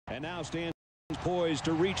And now stands poised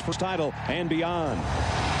to reach for title and beyond.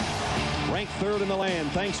 Ranked third in the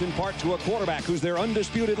land, thanks in part to a quarterback who's their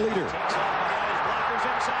undisputed leader.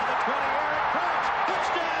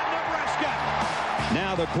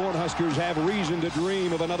 Now the Cornhuskers have reason to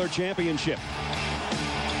dream of another championship.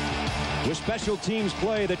 With special teams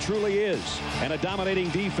play that truly is, and a dominating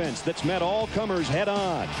defense that's met all comers head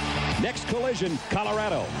on. Next collision,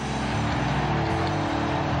 Colorado.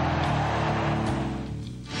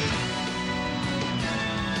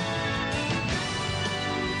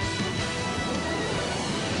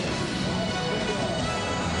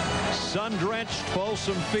 Sun-drenched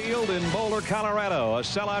Folsom Field in Boulder, Colorado. A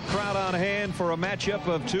sellout crowd on hand for a matchup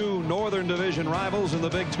of two Northern Division rivals in the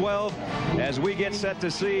Big 12 as we get set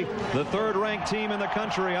to see the third-ranked team in the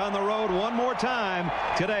country on the road one more time.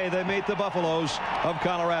 Today they meet the Buffaloes of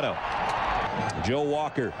Colorado. Joe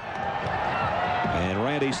Walker and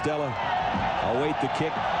Randy Stella await the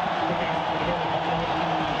kick.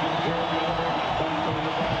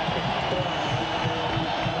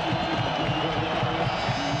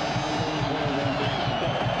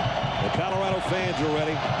 Colorado fans are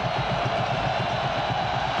ready.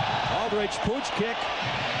 Aldrich pooch kick,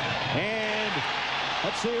 and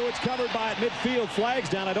let's see who it's covered by at midfield. Flags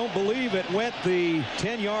down. I don't believe it went the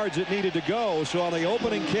 10 yards it needed to go. So on the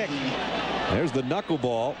opening kick, there's the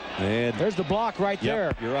knuckleball, and there's the block right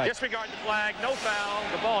there. You're right. Disregard the flag, no foul.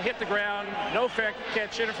 The ball hit the ground, no fair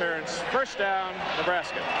catch interference. First down,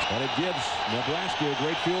 Nebraska. And it gives Nebraska a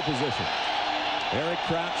great field position. Eric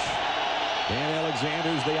Crouch. Dan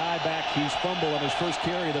Alexander's the eye back. He's fumbled on his first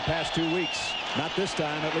carry of the past 2 weeks. Not this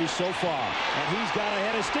time, at least so far. And he's got a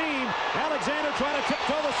head of steam. Alexander trying to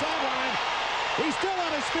tiptoe the sideline. He's still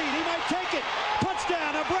on his feet. He might take it.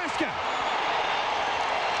 Touchdown, Nebraska.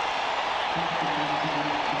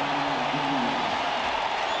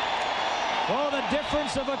 Oh, the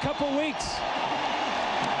difference of a couple weeks.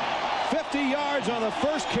 50 yards on the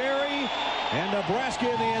first carry, and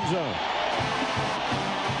Nebraska in the end zone.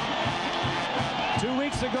 2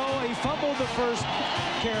 weeks ago, he fumbled the first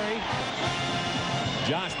carry.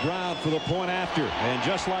 Josh Brown for the point after. And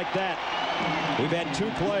just like that, we've had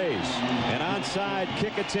two plays. An onside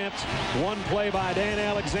kick attempt. One play by Dan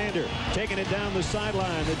Alexander. Taking it down the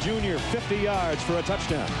sideline. The junior, 50 yards for a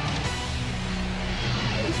touchdown.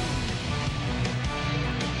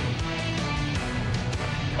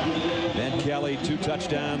 Ben Kelly, 2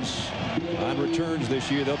 touchdowns on returns this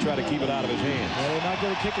year. They'll try to keep it out of his hands. Well, they're not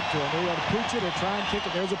going to kick it to him. They're going to pooch it or try and kick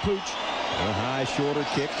it. There's a pooch. A high, shorter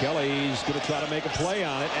kick. Kelly's going to try to make a play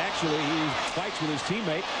on it. Actually, he fights with his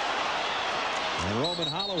teammate. And Roman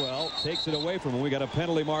Hollowell takes it away from him. We got a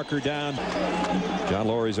penalty marker down. John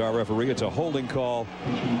Laurie's our referee. It's a holding call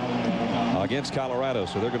against Colorado,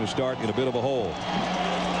 so they're going to start in a bit of a hole.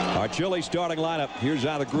 Our chilly starting lineup. Here's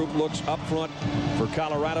how the group looks up front for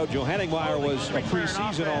Colorado. Joe Henningmeyer was a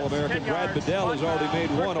preseason All-American. Brad Bedell has already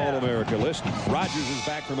made one All-America list. Rogers is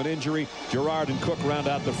back from an injury. Gerard and Cook round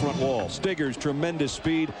out the front wall. Stigger's tremendous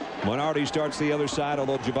speed. Minardi starts the other side,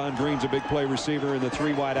 although Javon Green's a big play receiver in the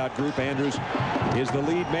 3 wideout group. Andrews is the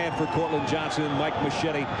lead man for Cortland Johnson. Mike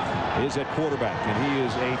Machete is at quarterback, and he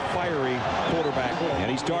is a fiery quarterback,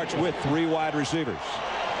 and he starts with 3 wide receivers.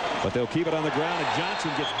 But they'll keep it on the ground, and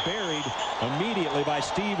Johnson gets buried immediately by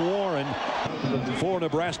Steve Warren for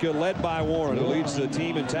Nebraska, led by Warren, who leads the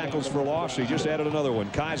team in tackles for loss. He just added another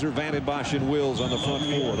one. Kaiser, Vandenbosch, and Wills on the front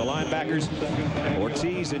 4. The linebackers,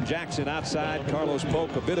 Ortiz and Jackson outside. Carlos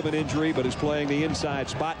Polk, a bit of an injury, but is playing the inside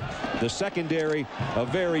spot. The secondary, a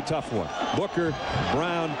very tough one. Booker,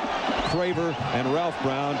 Brown, Craver, and Ralph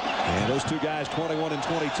Brown. And those 2 guys, 21 and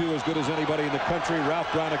 22, as good as anybody in the country.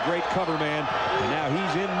 Ralph Brown, a great cover man. And now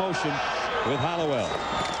he's in motion with Hollowell.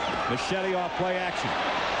 Machete off play action.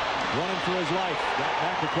 Running for his life. Got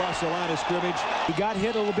back across the line of scrimmage. He got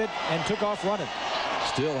hit a little bit and took off running.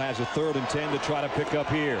 Still has a 3rd and 10 to try to pick up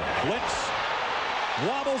here. Blitz.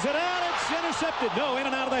 Wobbles it out. It's intercepted. No, in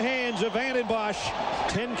and out of the hands of Vandenbosch.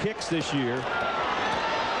 10 kicks this year.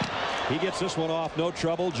 He gets this one off, no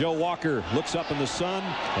trouble. Joe Walker looks up in the sun,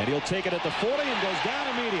 and he'll take it at the 40 and goes down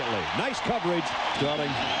immediately. Nice coverage,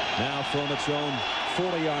 starting now from its own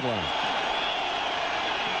 40-yard line.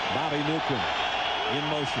 Bobby Newcomb in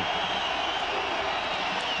motion.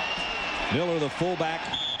 Miller, the fullback.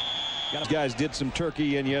 These guys did some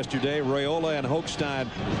turkey in yesterday. Rayola and Hochstein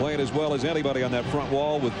playing as well as anybody on that front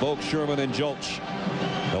wall with Volk, Sherman, and Jolch.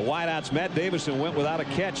 The wideouts, Matt Davison went without a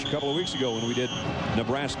catch a couple of weeks ago when we did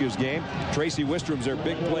Nebraska's game. Tracy Wistrom's their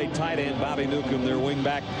big play tight end. Bobby Newcomb, their wing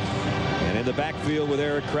back. And And the backfield with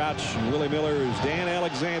Eric Crouch and Willie Miller is Dan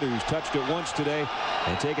Alexander, who's touched it once today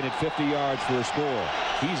and taken it 50 yards for a score.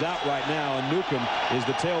 He's out right now, and Newcomb is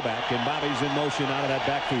the tailback, and Bobby's in motion out of that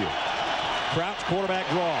backfield. Crouch, quarterback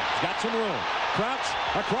draw. He's got some room. Crouch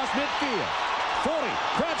across midfield. 40.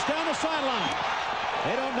 Crouch down the sideline.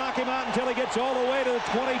 They don't knock him out until he gets all the way to the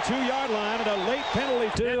 22-yard line, and a late penalty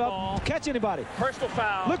to catch anybody. Personal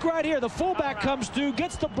foul. Look right here. The fullback comes through,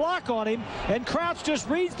 gets the block on him, and Crouch just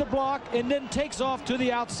reads the block and then takes off to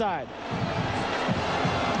the outside.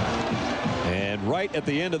 And right at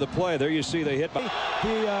the end of the play, there you see they hit. The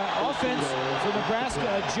offense for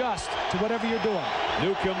Nebraska adjust to whatever you're doing.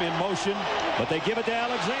 Newcomb in motion, but they give it to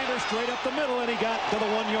Alexander straight up the middle, and he got to the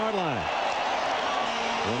 1-yard line.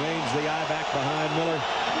 Remains the eye back behind Miller.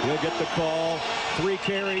 He'll get the call. 3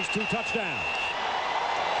 carries, 2 touchdowns.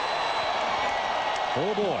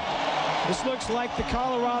 Oh boy. This looks like the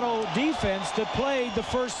Colorado defense that played the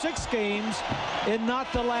first 6 games and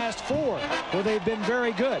not the last 4, where they've been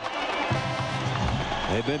very good.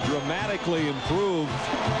 They've been dramatically improved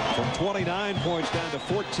from 29 points down to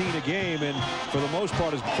 14 a game, and for the most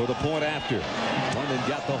part is for the point after. London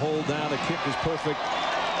got the hold down. The kick is perfect.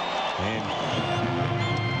 And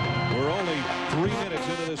we're only 3 minutes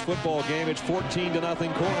into this football game. It's 14-0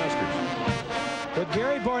 Cornhuskers. What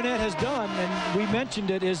Gary Barnett has done, and we mentioned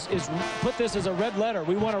it, is put this as a red letter.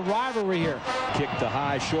 We want a rivalry here. Kick to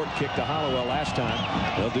High, short kick to Hollowell last time.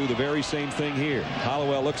 They'll do the very same thing here.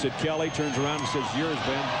 Hollowell looks at Kelly, turns around and says, yours,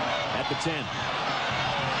 Ben, at the 10.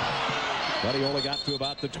 But he only got to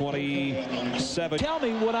about the 27. Tell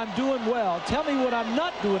me what I'm doing well. Tell me what I'm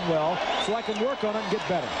not doing well so I can work on it and get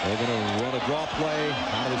better. They're going to run a draw play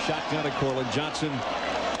out of the shotgun at Cortland. Johnson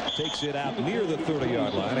takes it out near the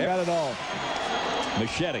 30-yard line. Got it all.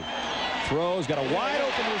 Machete throws, got a wide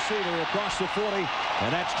open receiver across the 40,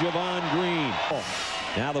 and that's Javon Green.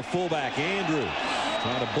 Now the fullback, Andrews,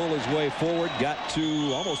 trying to bull his way forward, got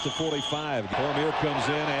to almost the 45. Cormier comes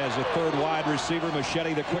in as a 3rd wide receiver.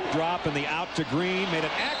 Machete, the quick drop, and the out to Green. Made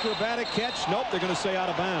an acrobatic catch. Nope, they're going to say out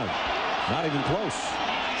of bounds. Not even close.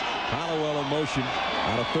 Hollowell in motion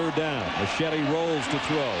on a 3rd down. Machete rolls to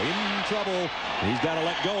throw. In trouble. He's got to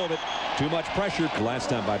let go of it. Too much pressure. Last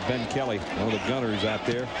time by Ben Kelly, one of the gunners out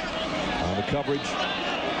there on the coverage.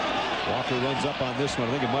 Walker runs up on this one.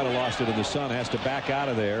 I think he might have lost it in the sun. Has to back out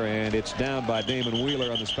of there, and it's down by Damon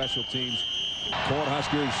Wheeler on the special teams.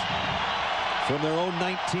 Cornhuskers from their own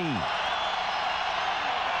 19.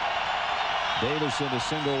 Davison a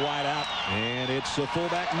single wide out, and it's a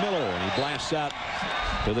fullback Miller, and he blasts out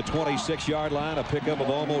to the 26-yard line, a pickup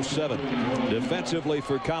of almost 7. Defensively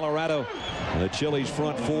for Colorado, the Chili's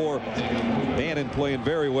front 4. Bannon playing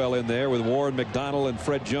very well in there with Warren McDonald and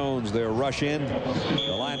Fred Jones. Their rush in.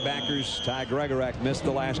 The linebackers, Ty Gregorak missed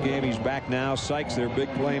the last game. He's back now. Sykes, their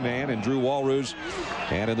big play man, and Drew Walrus.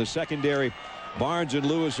 And in the secondary, Barnes and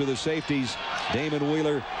Lewis are the safeties. Damon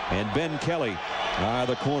Wheeler and Ben Kelly are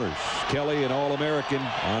the corners. Kelly, an All-American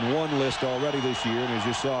on one list already this year, and as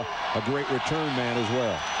you saw, a great return man as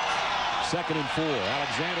well. 2nd and 4.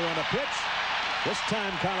 Alexander on the pitch. This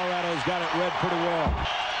time Colorado's got it read pretty well.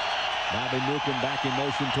 Bobby Newcomb back in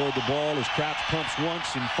motion toward the ball as Crouch pumps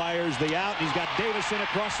once and fires the out. He's got Davison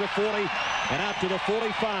across the 40 and out to the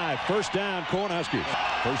 45. First down, Cornhuskers.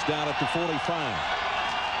 First down at the 45.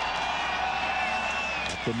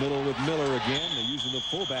 Up the middle with Miller again. They're using the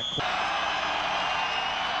fullback.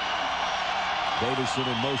 Davison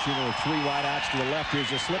in motion with 3 wideouts to the left.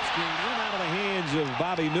 Here's a slip screen in out of the hands of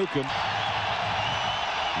Bobby Newcomb.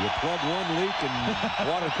 You plug one leak and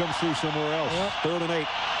water comes through somewhere else. Yep. 3rd and 8.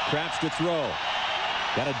 Crouch to throw.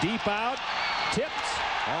 Got a deep out. Tipped.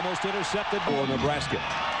 Almost intercepted for Nebraska.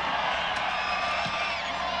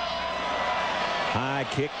 High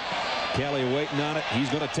kick. Kelly waiting on it. He's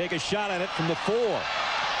going to take a shot at it from the 4.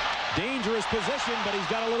 Dangerous position, but he's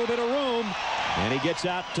got a little bit of room. And he gets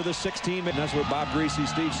out to the 16. That's what Bob Greasy,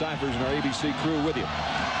 Steve Cyphers, and our ABC crew with you.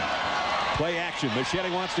 Play action. Machete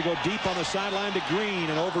wants to go deep on the sideline to Green,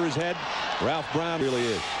 and over his head, Ralph Brown really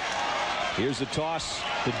is. Here's the toss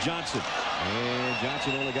to Johnson. And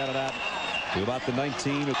Johnson only got it out to about the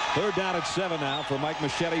 19. 3rd down at 7 now for Mike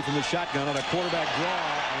Machete from the shotgun on a quarterback draw.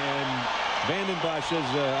 And Vandenbosch says,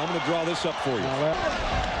 I'm going to draw this up for you.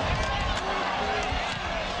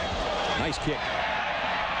 Nice kick.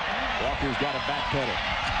 Walker's got a backpedal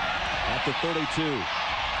at the 32.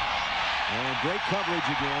 And great coverage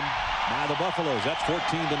again by the Buffaloes. That's 14-0.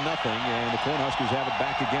 And the Cornhuskers have it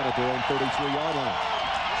back again at their own 33-yard line.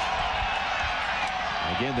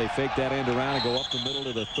 Again, they fake that end around and go up the middle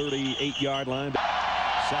to the 38-yard line.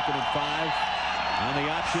 2nd and 5. On the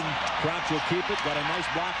option, Crouch will keep it. Got a nice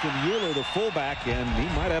block from Euler, the fullback, and he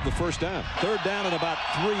might have the first down. Third down and about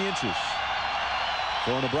 3 inches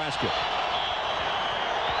for Nebraska.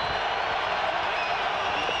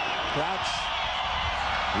 Crouch,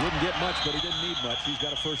 he didn't get much, but he didn't need much. He's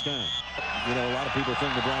got a first down. You know, a lot of people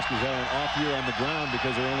think Nebraska's had an off year on the ground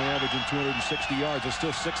because they're only averaging 260 yards. They're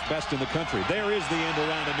still 6th best in the country. There is the end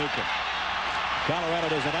around to Newcomb. Colorado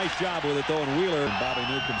does a nice job with it, though, and Wheeler and Bobby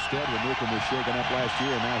Newcomb's stead when Newcomb was shaken up last year,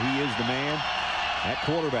 and now he is the man at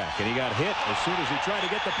quarterback. And he got hit as soon as he tried to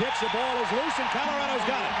get the pitch. The ball is loose, and Colorado's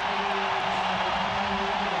got it.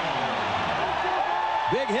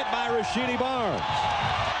 Big hit by Rashidi Barnes.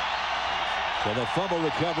 So the fumble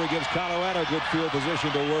recovery gives Colorado good field position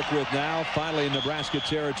to work with now. Finally in Nebraska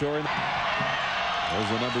territory. There's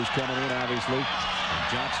the numbers coming in, obviously. And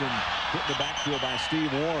Johnson hit in the backfield by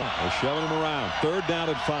Steve Warren. They're shoving him around. Third down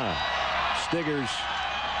and 5. Stiggers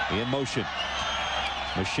in motion.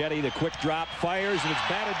 Machete, the quick drop, fires, and it's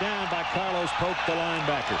batted down by Carlos Polk, the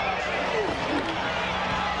linebacker.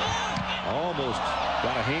 Almost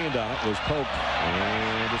got a hand on it, was Polk.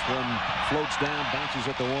 And this one floats down, bounces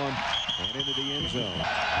at the 1, and into the end zone.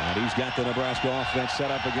 And he's got the Nebraska offense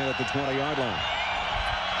set up again at the 20-yard line.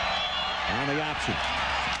 On the option.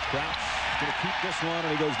 Crouch going to keep this one,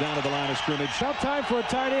 and he goes down to the line of scrimmage. Tough time for a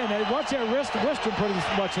tight end. They watch that wrist pretty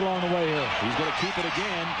much along the way here. He's going to keep it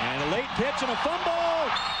again, and a late pitch and a fumble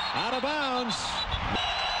out of bounds.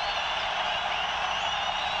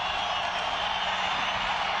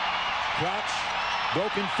 Crouch,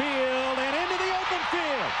 broken field, and into the open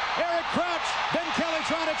field. Eric Crouch, Ben Kelly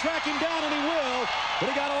trying to track him down, and he will, but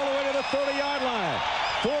he got all the way to the 30-yard line.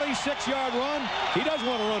 46-yard run. He does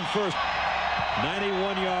want to run first.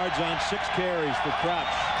 91 yards on 6 carries for Crouch.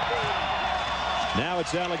 Now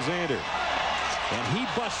it's Alexander. And he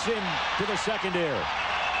busts in to the secondary.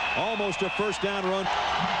 Almost a first down run.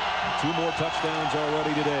 2 more touchdowns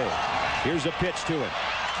already today. Here's a pitch to him.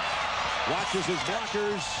 Watches his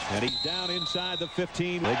blockers, and he's down inside the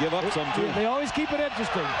 15. They give up some too. They always keep it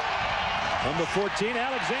interesting. From the 14,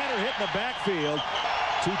 Alexander hit in the backfield.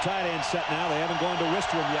 2 tight ends set now. They haven't gone to wrist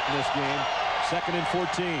him yet in this game. 2nd and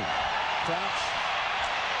 14. Crouch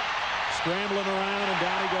scrambling around, and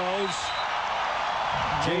down he goes.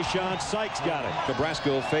 Jay-Sean Sykes got it.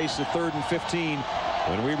 Nebraska will face the 3rd and 15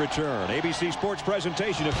 when we return. ABC Sports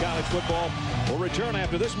presentation of college football will return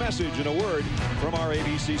after this message and a word from our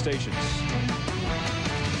ABC stations.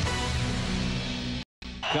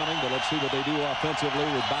 Coming, but let's see what they do offensively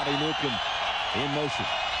with Bobby Newcomb in motion.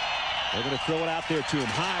 They're going to throw it out there to him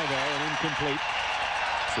high, though, and incomplete.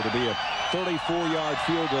 So it'll be a 34-yard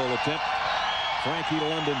field goal attempt. Frankie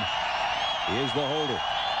London is the holder.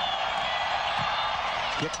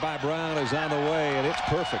 Kick by Brown is on the way, and it's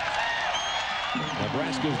perfect.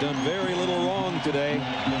 Nebraska's done very little wrong today,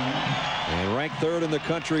 and ranked 3rd in the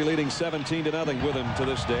country, leading 17-0 with him to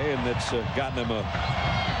this day, and it's gotten him a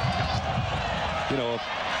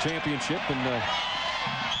championship and a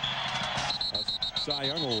Cy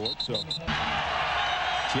Young Award. So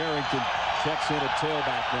Charrington checks in at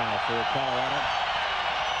tailback now for Colorado.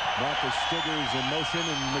 Marcus Stiggers in motion,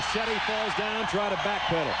 and Machete falls down, try to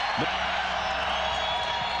backpedal.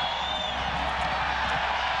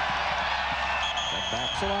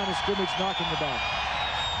 Back to the line of scrimmage, knocking the back.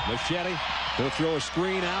 Machete, he'll throw a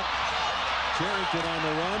screen out. Charrington on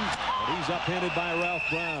the run, but he's upended by Ralph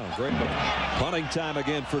Brown. Great punting time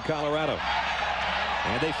again for Colorado.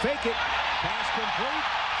 And they fake it. Pass complete.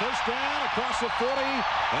 First down across the 40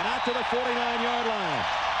 and out to the 49-yard line.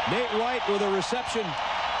 Nate Wright with a reception.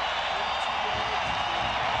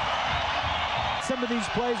 Some of these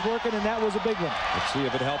plays working, and that was a big one. Let's see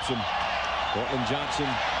if it helps him. Cortland Johnson,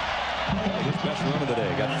 his best run of the day.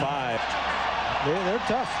 Got 5. They're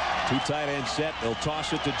tough. 2 tight end set. They'll toss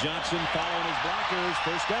it to Johnson, following his blockers.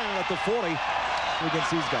 First down at the 40. Against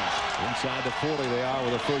these guys. Inside the 40 they are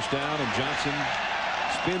with a first down, and Johnson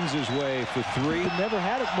spins his way for 3. He never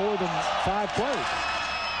had it more than 5 plays.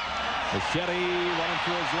 Machete running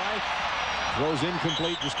for his life. Throws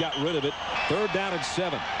incomplete, just got rid of it. 3rd down and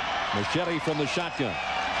 7. Machete from the shotgun.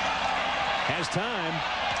 Has time.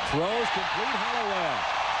 Throws complete. Hollowell.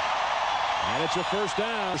 And it's a first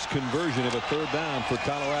down. First conversion of a 3rd down for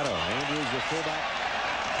Colorado. Andrews, the fullback.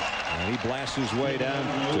 And he blasts his way down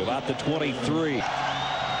to about the 23.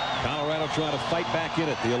 Colorado trying to fight back in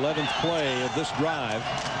it. The 11th play of this drive.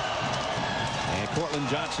 And Cortland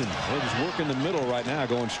Johnson is working the middle right now,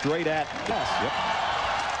 going straight at. Yes. Yep.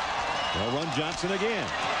 They'll run Johnson again.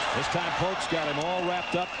 This time Polk's got him all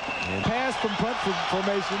wrapped up. And pass from punt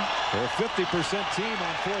formation. They're a 50% team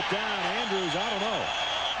on 4th down. Andrews, I don't know.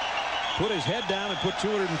 put his head down and put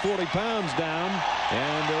 240 pounds down,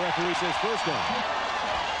 and the referee says first down.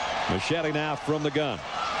 Machete now from the gun.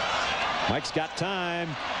 Mike's got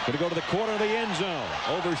time. Going to go to the corner of the end zone.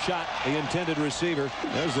 Overshot the intended receiver.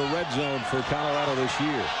 There's the red zone for Colorado this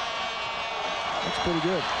year. That's pretty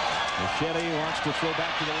good. Machete wants to throw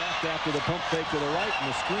back to the left after the pump fake to the right,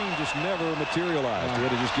 and the screen just never materialized. He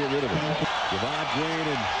had to just get rid of it. Javon Green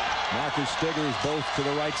and Marcus Stiggers both to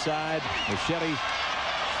the right side. Machete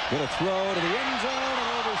going to throw to the end zone and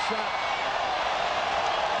overshot.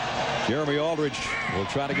 Jeremy Aldridge will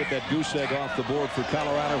try to get that goose egg off the board for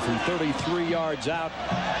Colorado from 33 yards out.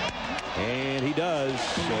 And he does.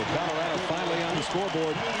 So Colorado finally on the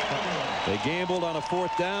scoreboard. They gambled on a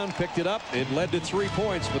fourth down, picked it up. It led to 3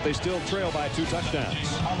 points, but they still trail by 2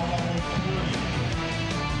 touchdowns.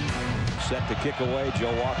 Set to kick away.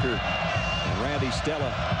 Joe Walker and Randy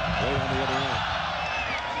Stella right on the other end.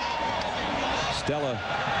 Stella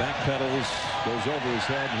backpedals, goes over his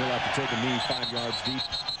head, and he'll have to take a knee 5 yards deep.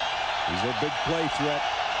 He's a big play threat.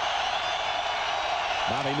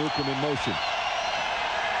 Bobby Newcomb in motion.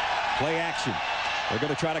 Play action. They're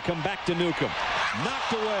going to try to come back to Newcomb.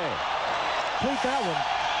 Knocked away. Complete that one.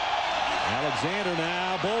 Alexander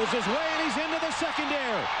now bowls his way, and he's into the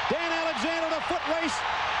secondary. Dan Alexander, the foot race.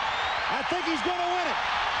 I think he's going to win it.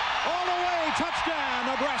 All the way. Touchdown,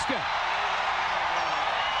 Nebraska.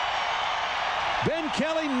 Ben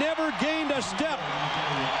Kelly never gained a step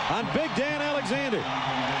on Big Dan Alexander.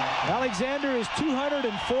 Alexander is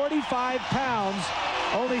 245 pounds,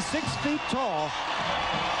 only 6 feet tall,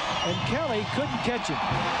 and Kelly couldn't catch him.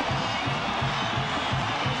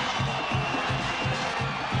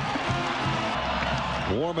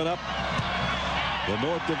 Warming up the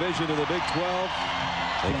North Division of the Big 12.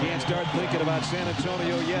 They can't start thinking about San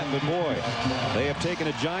Antonio yet, but boy, they have taken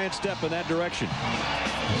a giant step in that direction.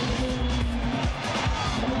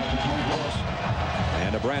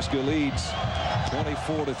 And Nebraska leads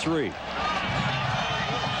 24-3.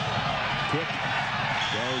 Kick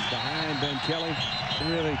goes behind Ben Kelly.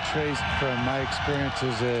 Really traced from my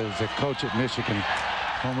experiences as a coach at Michigan.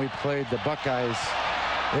 When we played the Buckeyes,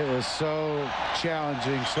 it was so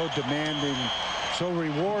challenging, so demanding, so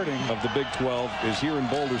rewarding. Of the Big 12 is here in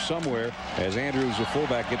Boulder somewhere, as Andrews, the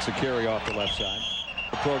fullback, gets a carry off the left side.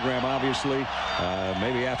 The program, obviously.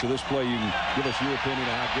 Maybe after this play, you can give us your opinion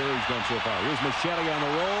on how Gary's done so far. Here's Machete on the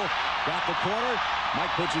roll. Got the corner.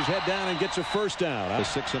 Mike puts his head down and gets a first down. A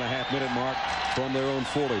 6.5-minute mark from their own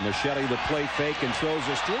 40. Machete the play fake and throws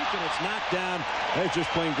a streak, and it's knocked down. There's just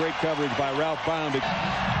plain great coverage by Ralph Baum.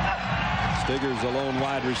 Stiggers, the lone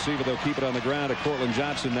wide receiver. They'll keep it on the ground. Cortland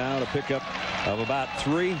Johnson now to pick up of about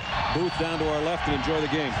 3. Booth down to our left and enjoy the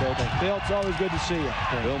game, Colton. Bill, it's always good to see you.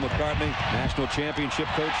 Bill McCartney, national championship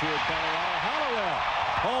coach here at Colorado. Hollowell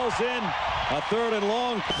hauls in a 3rd and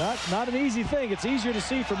long. Not an easy thing. It's easier to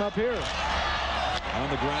see from up here. On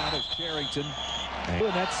the ground is Carrington.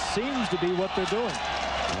 And that seems to be what they're doing.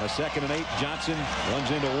 On a 2nd and 8, Johnson runs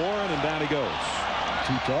into Warren, and down he goes.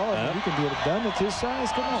 Too tall. He can get it done at his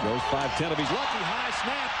size. Come on. Goes 5'10". If he's lucky, high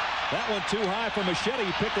snap. That one too high for Machete. He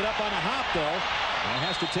picked it up on a hop, though, and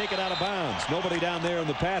has to take it out of bounds. Nobody down there in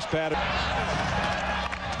the pass pattern.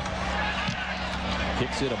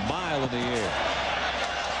 Kicks it a mile in the air.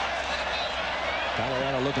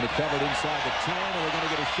 Colorado looking to cover it inside the 10. Are they going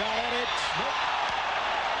to get a shot at it? Nope.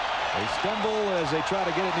 They stumble as they try to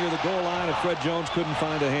get it near the goal line, and Fred Jones couldn't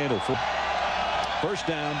find a handle. First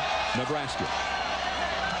down, Nebraska.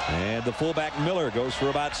 And the fullback Miller goes for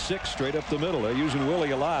about 6 straight up the middle. They're using Willie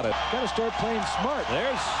a lot. Got to start playing smart.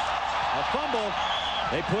 There's a fumble.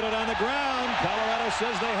 They put it on the ground. Colorado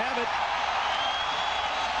says they have it.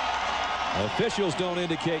 Officials don't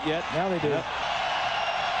indicate yet. Now they do. Yep.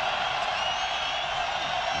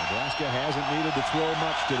 Nebraska hasn't needed to throw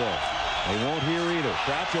much today. They won't here either.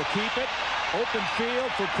 Crouch will keep it. Open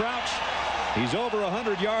field for Crouch. He's over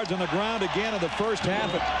 100 yards on the ground again in the first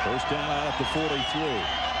half. First down out at the 43.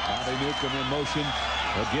 Bobby Newcomb in motion.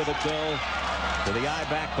 They'll give it, though, to the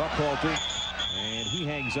I-back Buckhalter. And he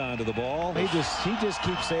hangs on to the ball. He just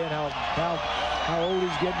keeps saying how old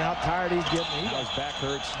he's getting, how tired he's getting. His back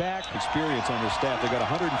hurts. Experience on their staff. They've got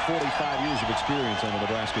 145 years of experience on the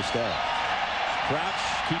Nebraska staff. Crouch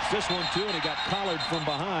keeps this one, too, and he got collared from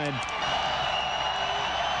behind.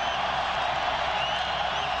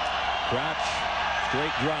 Crouch,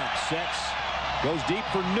 straight drop, sets, goes deep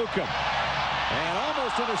for Newcomb. And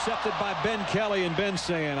almost intercepted by Ben Kelly, and Ben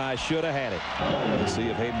saying, I should have had it. Let's see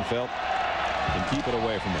if Hayden Felt can keep it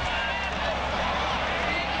away from him.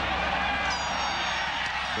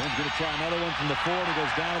 Ben's going to try another one from the 4, and he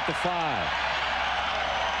goes down at the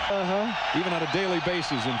 5. Even on a daily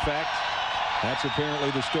basis, in fact. That's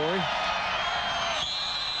apparently the story.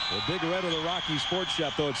 The big red of the Rocky Sports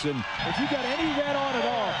Shop, though. It's in. If you got any red on at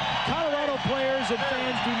all, Colorado players and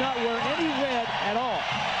fans do not wear any red at all.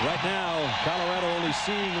 Right now, Colorado only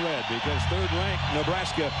seeing red because third-ranked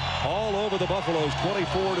Nebraska all over the Buffaloes,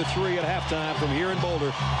 24-3 at halftime from here in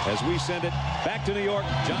Boulder. As we send it back to New York,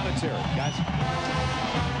 John and Terry, guys.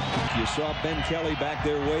 You saw Ben Kelly back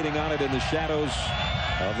there waiting on it in the shadows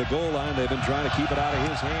of the goal line. They've been trying to keep it out of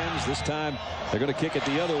his hands. This time they're going to kick it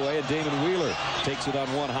the other way, and Damon Wheeler takes it on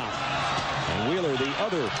one hop. And Wheeler, the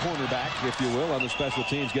other cornerback, if you will, on the special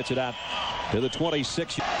teams, gets it out to the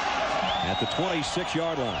 26 at the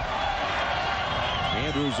 26-yard line.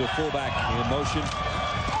 Andrews, the fullback, in motion.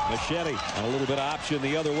 Machete on a little bit of option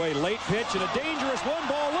the other way. Late pitch and a dangerous one.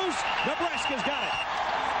 Ball loose. Nebraska's got it.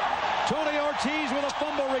 Tony Ortiz with a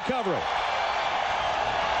fumble recovery.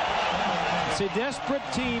 See, desperate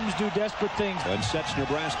teams do desperate things. And sets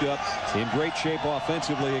Nebraska up in great shape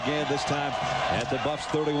offensively again, this time at the Buffs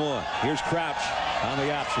 31. Here's Crouch on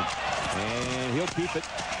the option. And he'll keep it.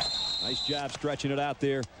 Nice job stretching it out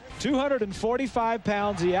there. 245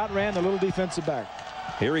 pounds. He outran the little defensive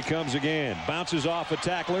back. Here he comes again. Bounces off a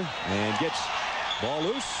tackler and gets ball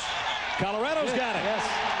loose. Colorado's got it. Yes.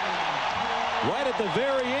 Right at the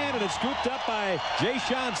very end, and it's scooped up by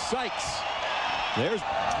Jay-Sean Sykes.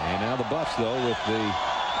 And now the Buffs, though, with the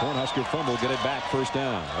Cornhusker fumble, get it back, first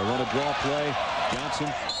down. They run a draw play.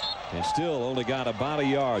 Johnson, and still only got about a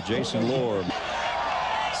yard. Jason Lohr.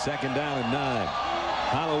 Second down and 9.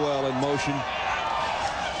 Hollowell in motion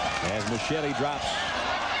as Machete drops.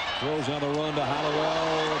 Throws on the run to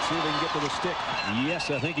Hollowell. Let's see if he can get to the stick.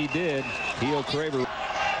 Yes, I think he did. Heel Craver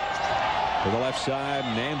to the left side,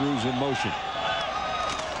 and Andrews in motion.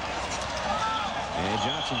 And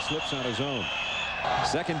Johnson slips on his own.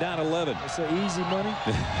 Second down 11. It's easy money.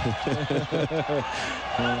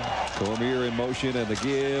 Cormier in motion, and the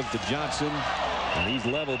give to Johnson. And he's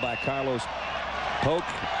leveled by Carlos Polk.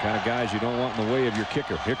 Kind of guys you don't want in the way of your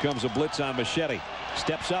kicker. Here comes a blitz on Machete.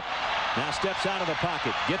 Steps up. Now steps out of the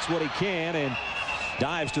pocket. Gets what he can and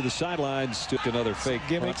dives to the sidelines. Took another fake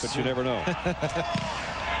gimmicks, but you never know.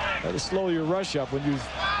 That'll slow your rush up when you're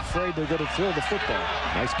afraid they're going to throw the football.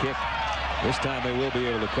 Nice kick. This time they will be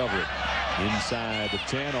able to cover it. Inside the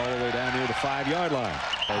 10, all the way down near the 5-yard line.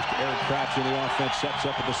 As Eric Crouch in the offense sets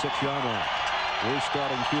up at the 6-yard line. We're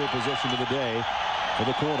starting field position of the day for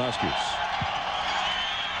the Cornhuskers.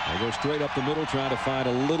 They go straight up the middle, trying to find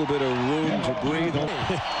a little bit of room to breathe.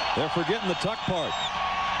 They're forgetting the tuck part.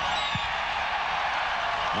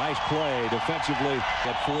 Nice play defensively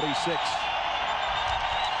at 46.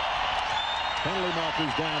 Penalty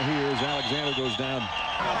markers down here as Alexander goes down.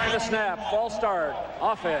 The snap, ball start,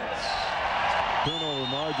 offense. Turnover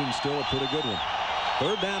margin still a pretty good one.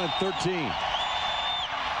 Third down and 13.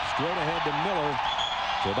 Straight ahead to Miller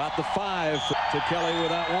to about the 5 to Kelly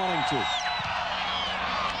without wanting to.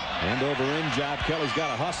 End over end job. Kelly's got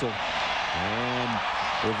to hustle and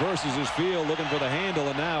reverses his field looking for the handle,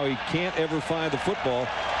 and now he can't ever find the football.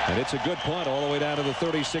 And it's a good punt all the way down to the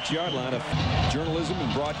 36-yard line. If journalism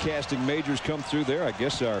and broadcasting majors come through there, I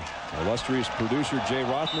guess our illustrious producer Jay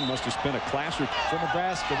Rothman must have spent a class or for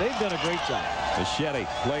Nebraska. They've done a great job. Machete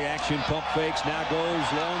play action, pump fakes, now goes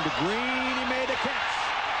long to Green. He made the catch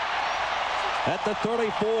at the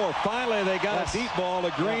 34. Finally they got a deep ball to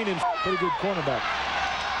Green. And pretty good cornerback.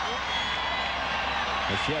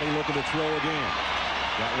 Machete looking to throw again.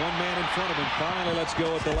 Got one man in front of him. Finally lets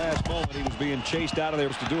go at the last moment. He was being chased out of there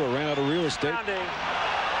to do it. Ran out of real estate.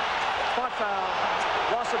 Spot foul.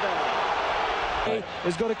 Loss of down.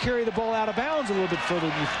 Is going to carry the ball out of bounds a little bit further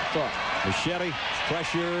than you thought. Machete,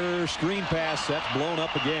 pressure, screen pass. That's blown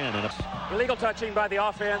up again. And illegal touching by the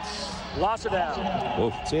offense. Loss of down.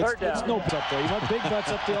 See, it's no butts up there. You want big butts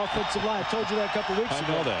up the offensive line. I told you that a couple weeks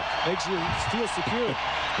ago. I know that. Makes you feel secure.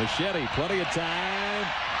 Machete, plenty of time.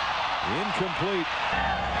 Incomplete.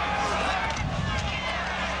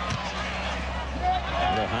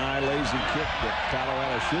 The high, lazy kick that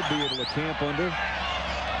Colorado should be able to camp under.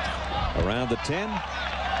 Around the 10.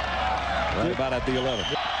 Right about at the 11.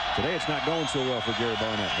 Today it's not going so well for Gary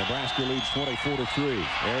Barnett. Nebraska leads 24-3.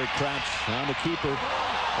 Eric Crouch on the keeper.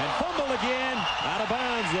 And fumble again. Out of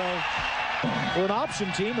bounds, though. We're an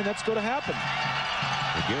option team, and that's going to happen.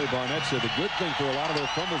 And Gary Barnett said the good thing for a lot of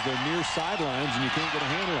their fumbles, they're near sidelines, and you can't get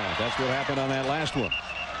a handle on it. That's what happened on that last one.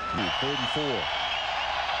 3rd and 4.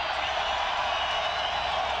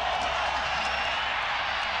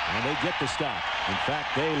 And they get the stop. In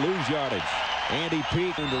fact, they lose yardage. Andy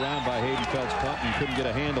Peete turned around by Hayden Felt's punt and couldn't get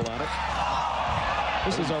a handle on it.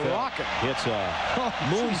 This is a rocket. Hits a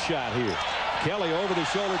moonshot here. Kelly over the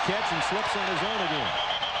shoulder catch and slips on his own again.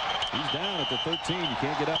 He's down at the 13. You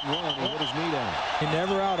can't get up and run. He hit his knee down. You're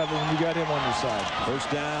never out of it when you got him on your side. First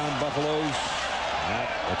down, Buffaloes. Out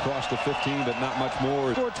across the 15, but not much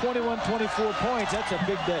more. 21-24 points. That's a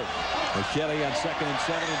big day. Machete on 2nd and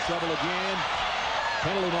 7, in trouble again.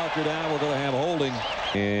 Penalty marker down. We're going to have holding.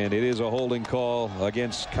 And it is a holding call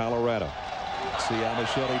against Colorado. Let's see how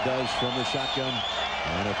Machete does from the shotgun.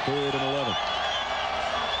 And a 3rd and 11.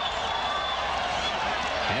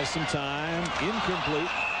 Has some time. Incomplete.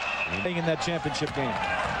 In that championship game.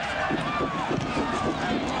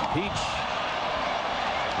 Peach.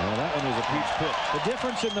 Well, that one was a Peach pick. The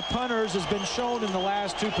difference in the punters has been shown in the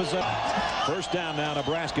last 2 possessions. First down now,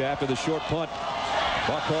 Nebraska after the short punt.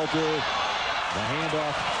 Buckhalter, the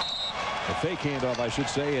handoff, the fake handoff, I should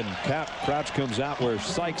say, and Crouch comes out where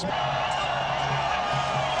Sykes.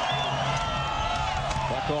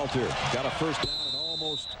 Buckhalter got a first down and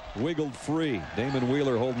almost wiggled free. Damon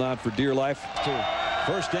Wheeler holding on for dear life.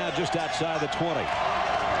 First down just outside the 20.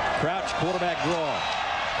 Crouch, quarterback draw.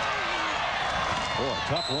 Boy,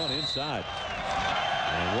 tough run inside.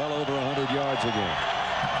 And well over 100 yards again.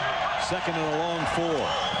 2nd and a long 4.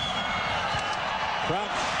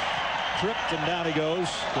 Crouch tripped and down he goes.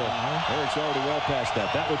 Eric's already well past that.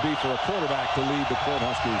 That would be for a quarterback to lead the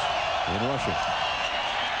Cornhuskers in rushing.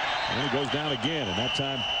 And he goes down again, and that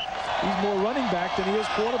time he's more running back than he is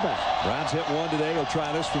quarterback. Browns hit one today. He'll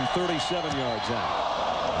try this from 37 yards out.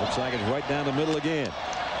 Looks like it's right down the middle again.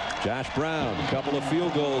 Josh Brown, a couple of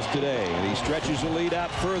field goals today, and he stretches the lead out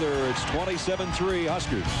further. It's 27-3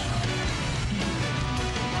 Huskers.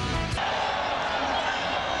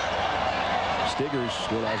 Stiggers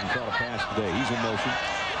still hasn't caught a pass today. He's in motion.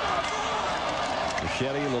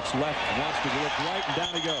 Machete looks left, wants to look right, and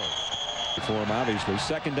down he goes. For him, obviously.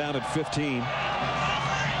 2nd down at 15.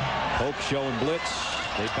 Polk showing blitz.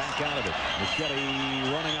 They back out of it. Machete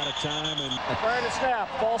running out of time. And Burn and snap.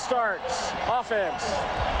 Ball starts. Offense.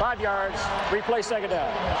 5 yards. Replay 2nd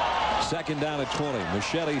down. 2nd down at 20.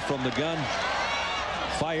 Machete from the gun.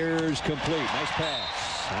 Fires complete. Nice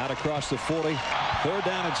pass. Out across the 40. 3rd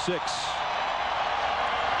down and 6.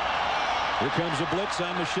 Here comes a blitz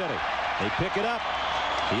on Machete. They pick it up.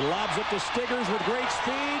 He lobs it to Stiggers with great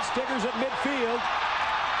speed. Stiggers at midfield.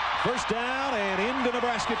 First down and into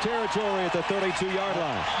Nebraska territory at the 32-yard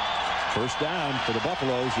line. First down for the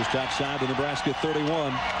Buffaloes just outside the Nebraska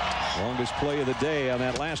 31. Longest play of the day on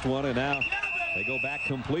that last one, and now they go back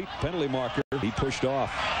complete. Penalty marker. He pushed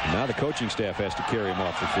off. Now the coaching staff has to carry him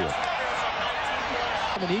off the field.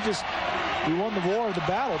 I mean, he won the war of the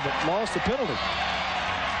battle, but lost the penalty.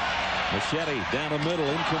 Machete down the middle,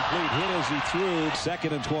 incomplete. Hit as he threw.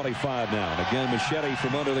 2nd and 25 now. And again, Machete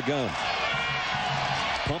from under the gun.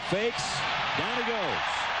 Pump fakes. Down he goes.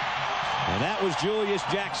 And that was Julius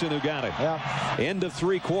Jackson who got it. Yeah. End of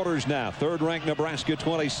 3 quarters now. 3rd ranked Nebraska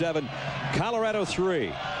 27. Colorado 3.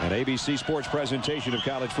 An ABC Sports presentation of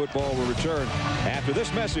college football will return after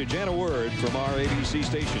this message and a word from our ABC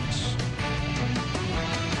stations.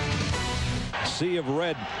 Sea of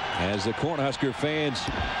red as the Cornhusker fans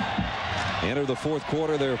enter the 4th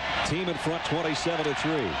quarter. Their team in front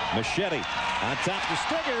 27-3. Machete on top to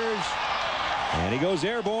Stiggers. And he goes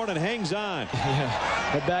airborne and hangs on.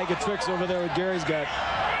 Yeah, the bag of tricks over there with Gary's got.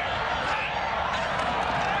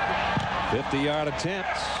 50-yard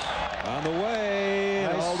attempt on the way.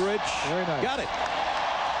 Nice. And Aldrich Very nice. got it.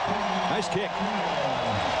 Nice kick.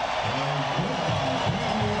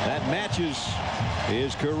 That matches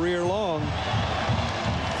his career long.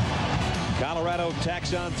 Colorado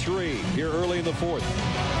tacks on 3 here early in the 4th.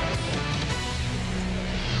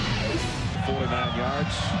 49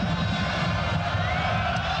 yards.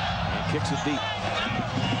 Kicks it deep.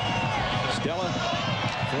 Stella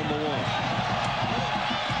from the 1.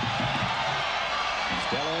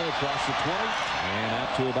 Stella across the 20 and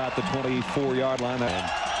out to about the 24-yard line. And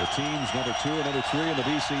the teams number 2 and number 3 in the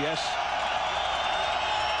BCS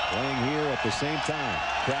playing here at the same time.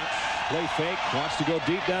 Crouch, play fake, wants to go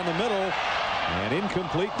deep down the middle and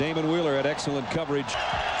incomplete. Damon Wheeler had excellent coverage.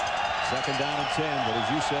 2nd down and 10, but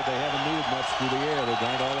as you said, they haven't moved much through the air. They've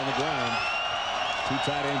done it all on the ground. 2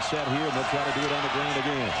 tight ends set here, and they'll try to do it on the ground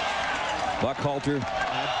again. Buckhalter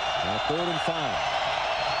on 3rd and 5.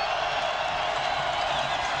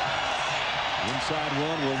 Inside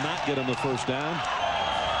run will not get him the first down.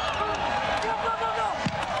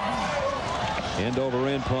 End over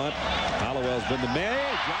end punt. Hollowell's been the man.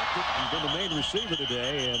 Dropped it. He's been the main receiver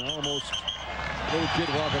today, and almost little kid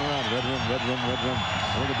walking around. Red run, red run, red run.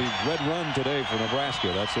 It's going to be red run today for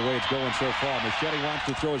Nebraska. That's the way it's going so far. Machete wants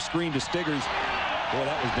to throw a screen to Stiggers. Boy,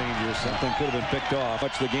 that was dangerous. Something could have been picked off.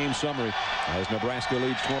 Much the game summary as Nebraska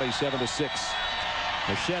leads 27-6.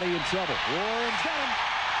 Machete in trouble. Warren's got him.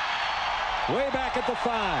 Way back at the 5.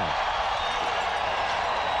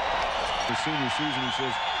 His senior season, he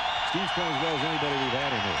says, Steve's playing as well as anybody we've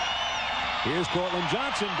had in here. Here's Cortland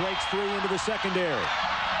Johnson, breaks 3 into the secondary.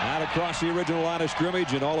 Out across the original line of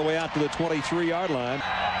scrimmage and all the way out to the 23-yard line.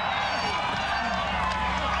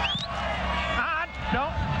 No.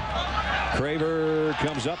 Craver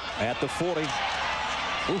comes up at the 40.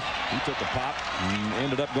 Ooh, he took a pop and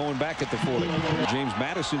ended up going back at the 40. James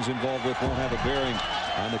Madison's involved with won't have a bearing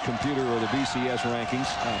on the computer or the BCS rankings.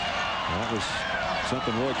 That was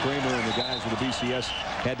something Roy Kramer and the guys with the BCS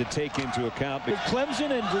had to take into account.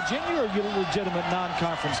 Clemson and Virginia are legitimate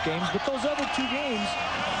non-conference games, but those other 2 games,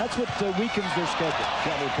 that's what weakens their schedule.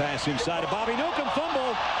 Double pass inside of Bobby Newcomb,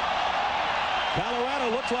 fumble.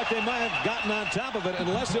 Colorado looks like they might have gotten on top of it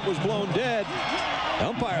unless it was blown dead.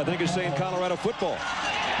 Umpire, I think, is saying Colorado football.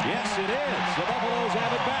 Yes, it is. The Buffaloes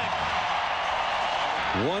have it back.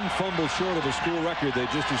 1 fumble short of the school record they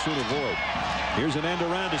just as soon avoid. Here's an end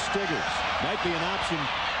around to Stiggers. Might be an option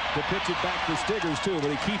to pitch it back for Stiggers, too, but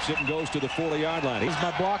he keeps it and goes to the 40-yard line. He's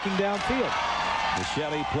my blocking downfield.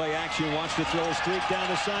 Micheli play action, wants to throw a streak down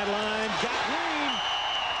the sideline. Got Green.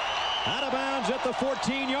 Out of bounds at the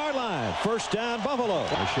 14-yard line. First down, Buffalo.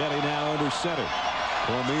 Micheli now under center.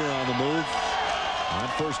 Cormier on the move. On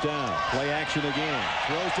first down. Play action again.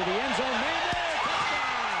 Throws to the end zone. Made it.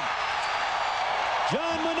 Touchdown.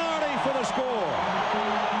 John Minardi for the score.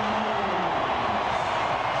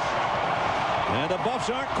 And the Buffs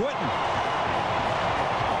aren't quitting.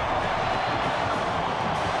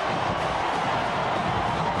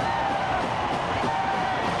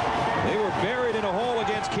 They were buried in a hole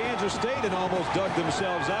against Kansas State and almost dug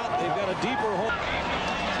themselves out. They've got a deeper hole.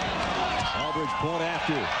 Aldridge point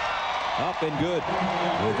after. Up and good.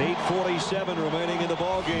 With 8:47 remaining in the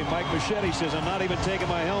ball game, Mike Michetti says, I'm not even taking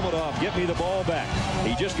my helmet off. Get me the ball back.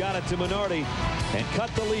 He just got it to Minardi and cut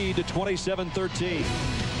the lead to 27-13.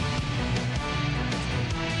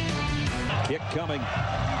 Kick coming,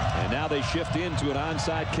 and now they shift into an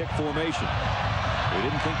onside kick formation. We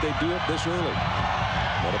didn't think they'd do it this early,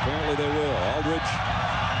 but apparently they will. Aldridge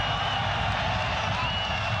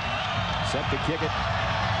set to kick it,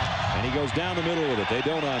 and he goes down the middle with it. They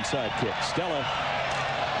don't onside kick. Stella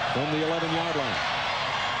from the 11-yard line.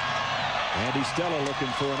 Andy Stella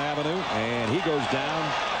looking for an avenue, and he goes down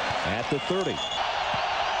at the 30.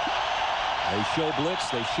 They show blitz.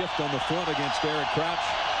 They shift on the front against Eric Crouch.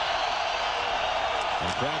 And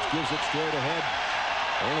Crouch gives it straight ahead.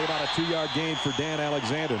 Only about a 2-yard gain for Dan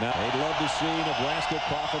Alexander. Now, they'd love to see Nebraska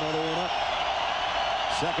cough another one up.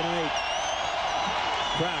 2nd and 8.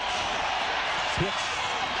 Crouch. Pitch.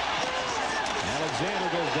 Alexander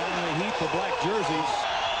goes down in a heap of black jerseys.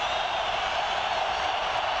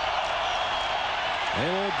 They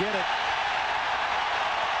won't get it.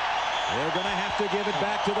 They're going to have to give it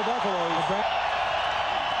back to the Buffaloes.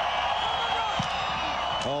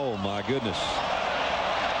 Oh, my goodness.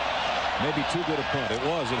 Maybe too good a punt. It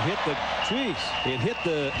was. It hit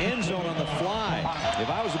the end zone on the fly. If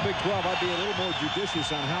I was a Big 12, I'd be a little more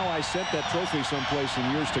judicious on how I sent that trophy someplace in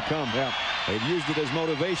years to come. Yeah. They've used it as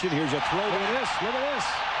motivation. Here's a throw. Look at this. Look at this.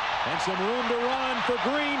 And some room to run for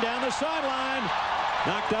Green down the sideline.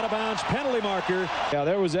 Knocked out of bounds. Penalty marker. Yeah,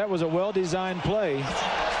 that was a well-designed play.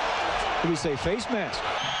 What do we say? Face mask.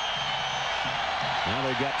 Now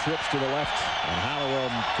they've got trips to the left, and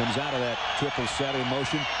Hollowell comes out of that triple set in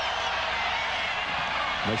motion.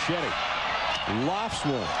 Michetti lofts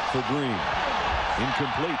one for Green.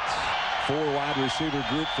 Incomplete. 4 wide receiver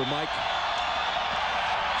group for Mike.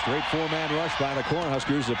 Straight 4-man rush by the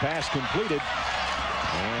Cornhuskers. The pass completed.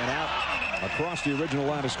 And out across the original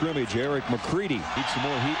line of scrimmage. Eric McCready needs some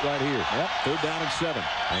more heat right here. Yep. 3rd down and 7.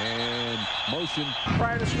 And motion.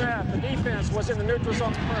 Prior to snap, the defense was in the neutral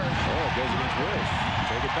zone first. Oh, it goes against Willis.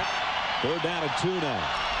 Take it back. 3rd down and 2 now.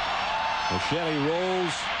 Michetti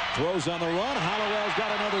rolls. Throws on the run. Hollowell's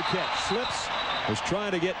got another catch. Slips. Was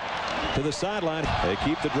trying to get to the sideline. They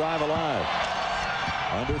keep the drive alive.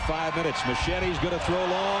 Under 5 minutes. Michetti's going to throw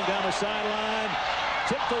long down the sideline.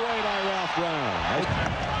 Tipped away by Ralph Brown.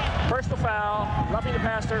 Personal foul. Roughing the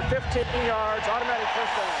passer. 15 yards. Automatic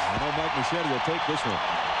first down. I know Mike Michetti will take this one.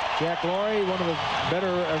 Jack Laurie, one of the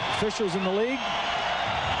better officials in the league.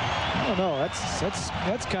 I don't know.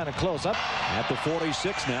 That's kind of close. Up at the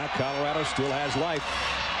 46 now. Colorado still has life.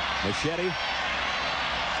 Michetti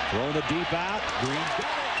throwing the deep out. Green's got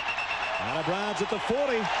it. Out of bounds at the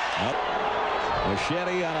 40. Nope.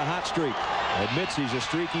 Michetti on a hot streak. Admits he's a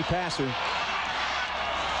streaky passer.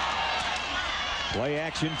 Play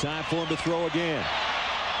action. Time for him to throw again.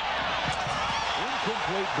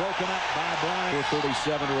 Incomplete. Broken up by Bryant.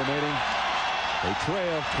 37 remaining. They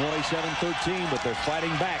trail 27-13, but they're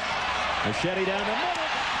fighting back. Machete down the middle.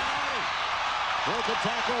 Broke the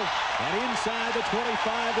tackle and inside the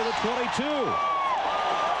 25 to the 22.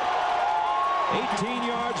 18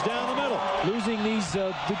 yards down the middle. Losing these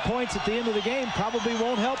the points at the end of the game probably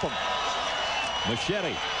won't help them.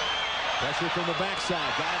 Machete. Pressure from the backside.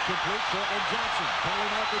 Got it complete. Cortland Johnson. Penalty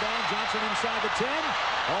marker down. Johnson inside the 10.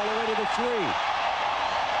 All the way to the 3.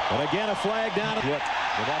 But again, a flag down. What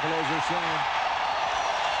the Buffaloes are saying.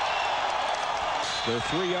 They're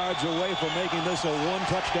 3 yards away from making this a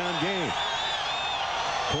 1-touchdown game.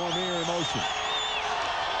 Cormier in motion.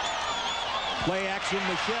 Play action.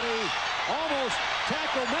 Machete. Almost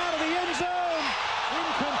tackled now to the end zone.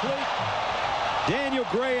 Incomplete. Daniel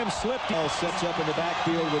Graham slipped. Sets up in the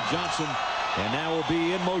backfield with Johnson, and now will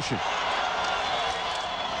be in motion.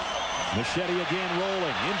 Machete again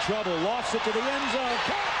rolling, in trouble, lofts it to the end zone.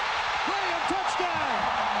 Graham, touchdown!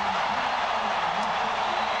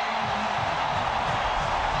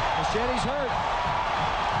 Machete's hurt.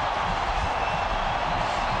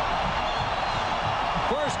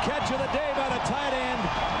 First catch of the day by the tight end,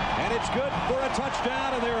 and it's good for a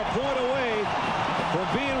touchdown, and they're a point away from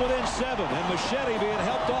being within 7, and Machete being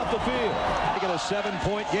helped off the field. They get a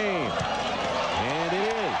 7-point game, and it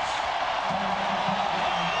is.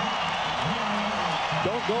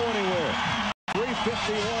 Don't go anywhere.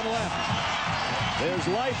 3:51 left. There's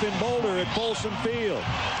life in Boulder at Folsom Field,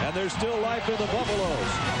 and there's still life in the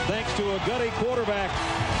Buffaloes, thanks to a gutty quarterback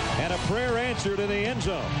and a prayer answered in the end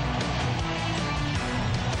zone.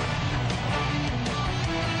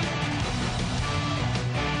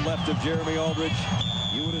 Left of Jeremy Aldridge,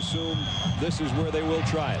 you would assume this is where they will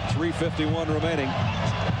try it. 3:51 remaining.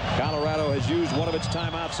 Colorado has used one of its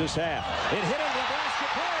timeouts this half. It hit a Nebraska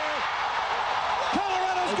player.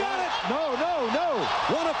 Colorado's got it. No.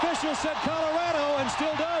 One official said Colorado and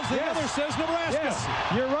still does. The other says Nebraska. Yes,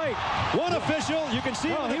 you're right. One official, you can see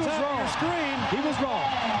him on the top of your screen. He was wrong.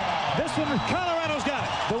 This one, Colorado's got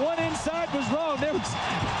it. the one inside was wrong.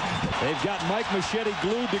 They've got Mike Machete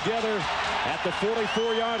glued together at the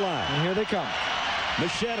 44-yard line. And here they come.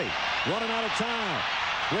 Machete running out of time.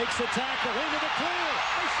 Breaks the tackle into the clear.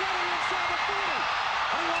 Machete inside the 40.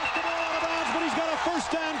 He lost the ball out of bounds, but he's got a first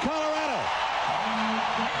down, Colorado.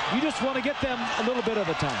 You just want to get them a little bit of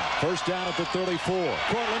a time. First down at the 34.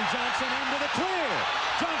 Cortland Johnson into the clear.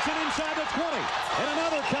 Johnson inside the 20. And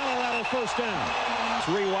another Colorado first down.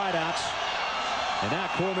 3 wideouts. And now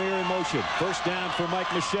Cormier in motion. First down for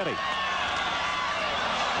Mike Machete.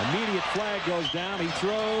 Immediate flag goes down. He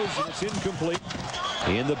throws, and it's incomplete.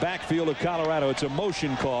 In the backfield of Colorado, it's a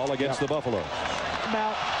motion call against the Buffalo.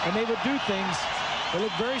 Out, and they would do things that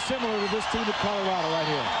look very similar to this team of Colorado right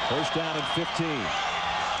here. First down and 15.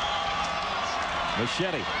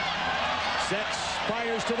 Machete sets,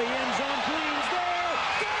 fires to the end zone. Green's there.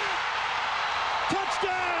 Got it!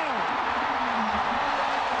 Touchdown!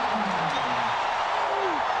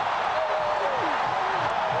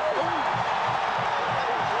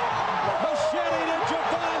 Machete to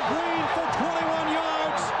Javon Green for 21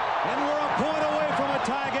 yards, and we're a point away from a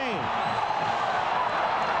tie game.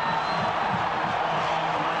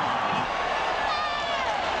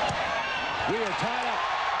 We are tied up.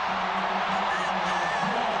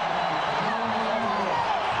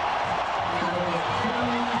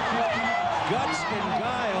 Guts and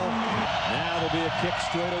guile. Now there'll be a kick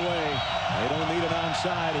straight away. They don't need an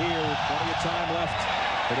onside here with plenty of time left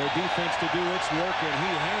for their defense to do its work, and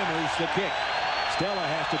he hammers the kick. Stella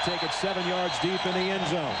has to take it 7 yards deep in the end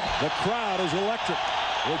zone. The crowd is electric.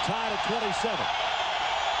 We're tied at 27.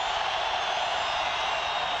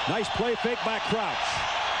 Nice play fake by Crouch.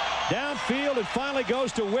 Downfield, it finally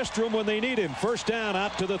goes to Wistrom when they need him. First down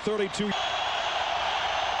out to the 32.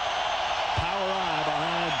 Power eye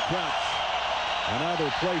behind Crouch.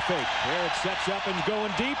 Another play fake. There it sets up and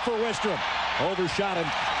going deep for Wistrom. Overshot him.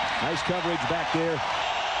 Nice coverage back there.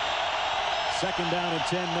 Second down and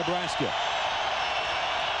 10, Nebraska.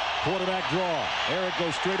 Quarterback draw. Eric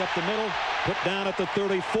goes straight up the middle. Put down at the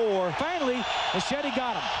 34. Finally, Machete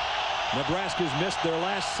got him. Nebraska's missed their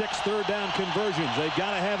last 6 third-down conversions. They've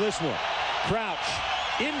got to have this one. Crouch,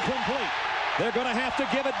 incomplete. They're going to have to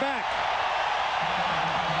give it back.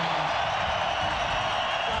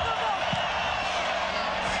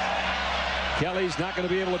 Kelly's not going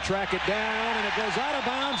to be able to track it down, and it goes out of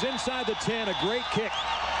bounds inside the 10. A great kick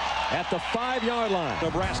at the 5-yard line.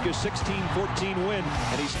 Nebraska's 16-14 win,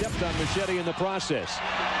 and he stepped on Machete in the process.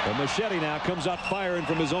 But Machete now comes out firing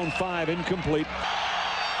from his own 5, incomplete.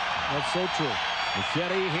 That's so true.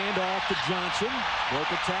 Machete handoff to Johnson.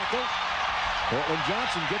 Broke a tackle. Cortland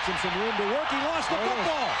Johnson gets him some room to work. He lost the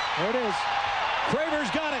football. There it is.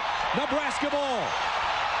 Craver's got it. Nebraska ball.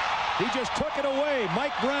 He just took it away.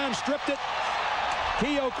 Mike Brown stripped it.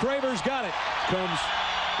 Keogh Craver's got it. Comes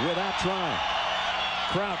without trying.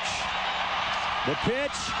 Crouch. The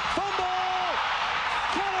pitch. Fumble!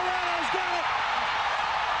 Colorado's got it!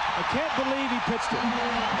 I can't believe he pitched it.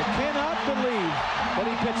 I cannot believe that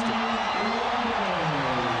he pitched it.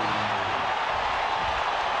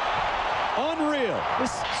 Unreal.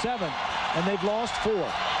 This is 7, and they've lost 4.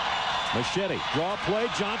 Machete, draw play,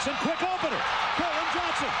 Johnson, quick opener. Cortland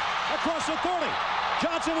Johnson across the 30.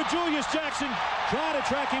 Johnson with Julius Jackson trying to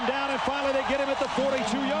track him down, and finally they get him at the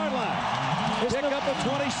 42-yard line. Pick up a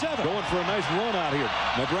 27. Going for a nice run out here.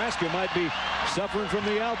 Nebraska might be suffering from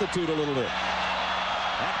the altitude a little bit.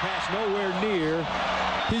 That pass nowhere near.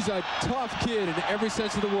 He's a tough kid in every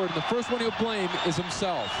sense of the word, and the first one he'll blame is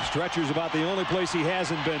himself. Stretcher's about the only place he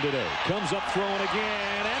hasn't been today. Comes up throwing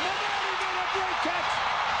again, and Minardi made a great catch.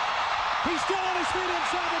 He's still on his feet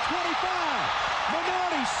inside the 25.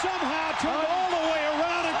 Minardi somehow turned all the way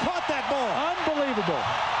around and caught that ball. Unbelievable.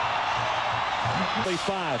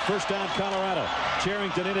 5, first down Colorado.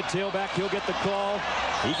 Charrington in at tailback. He'll get the call.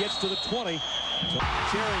 He gets to the 20.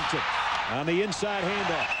 Charrington on the inside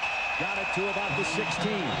handoff. Got it to about the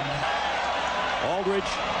 16. Aldridge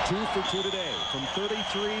 2 for 2 today from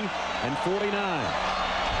 33 and 49.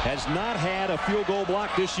 Has not had a field goal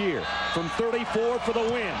block this year. From 34 for the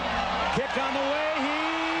win. Kick on the way.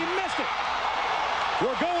 He missed it.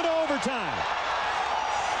 We're going to overtime.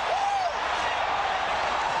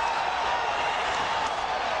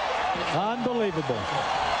 Unbelievable.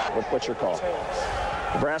 What's your call?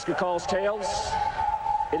 Nebraska calls tails.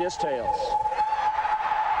 It is tails.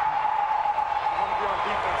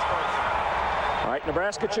 All right,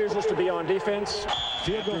 Nebraska chooses to be on defense.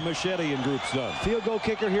 Field goal. Machete in groups done. Field goal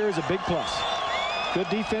kicker here is a big plus. Good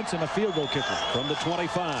defense and a field goal kicker. From the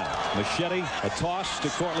 25, Machete, a toss to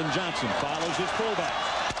Cortland Johnson. Follows his fullback.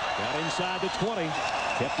 Got inside the 20.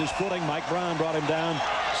 Kept his footing. Mike Brown brought him down.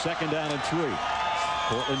 Second down and 3.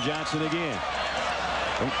 Cortland Johnson again.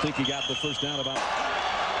 Don't think he got the first down about.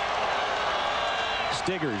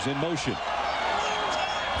 Stiggers in motion.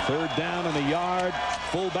 Third down in the yard.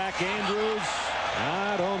 Fullback Andrews.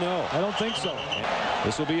 I don't know. I don't think so.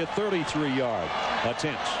 This will be a 33-yard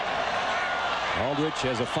attempt. Aldrich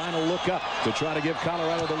has a final look up to try to give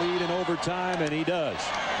Colorado the lead in overtime, and he does.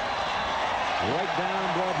 Right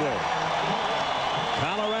down Broadway.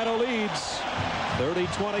 Colorado leads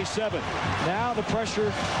 30-27. Now the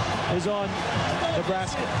pressure is on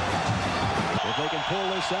Nebraska. If they can pull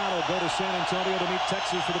this out, it'll go to San Antonio to meet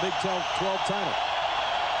Texas for the Big 12 title.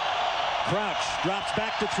 Crouch drops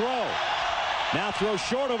back to throw. Now throws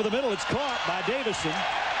short over the middle. It's caught by Davison.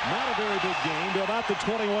 Not a very big gain to about the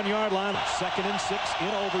 21-yard line. 2nd and 6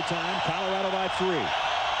 in overtime. Colorado by 3.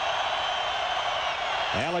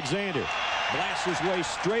 Alexander blasts his way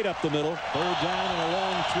straight up the middle. 3rd down and a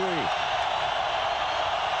long 3.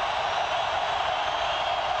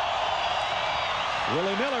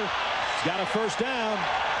 Willie Miller has got a first down.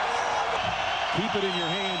 Keep it in your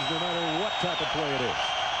hands no matter what type of play it is.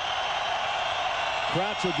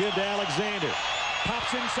 Crouch will give to Alexander.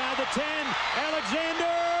 Pops inside the 10. Alexander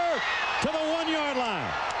to the 1-yard line.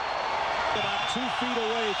 About 2 feet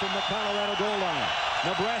away from the Colorado goal line.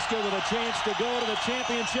 Nebraska with a chance to go to the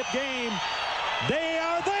championship game. They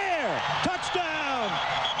are there. Touchdown.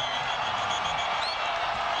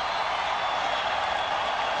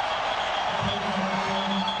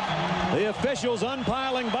 The officials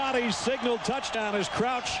unpiling bodies signaled touchdown as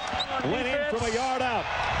Crouch went in from a yard out.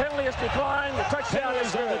 Penalty is declined. The touchdown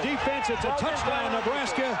is on the defense. It's a touchdown,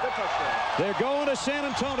 Nebraska. They're going to San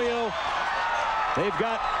Antonio. They've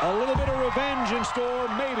got a little bit of revenge in store,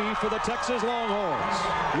 maybe, for the Texas Longhorns.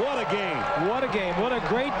 What a game. What a game. What a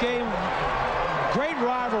great game. Great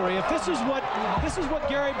rivalry. If this is what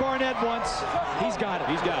Gary Barnett wants, he's got it.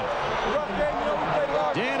 He's got it.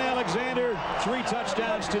 Dan Alexander, 3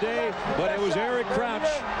 touchdowns today, but it was Eric Crouch,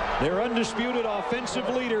 their undisputed offensive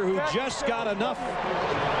leader, who just got enough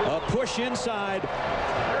push inside,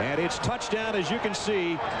 and it's touchdown. As you can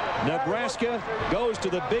see, Nebraska goes to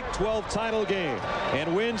the Big 12 title game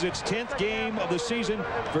and wins its 10th game of the season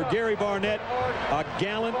for Gary Barnett. A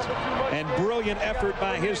gallant and brilliant effort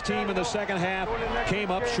by his team in the second half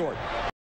came up short.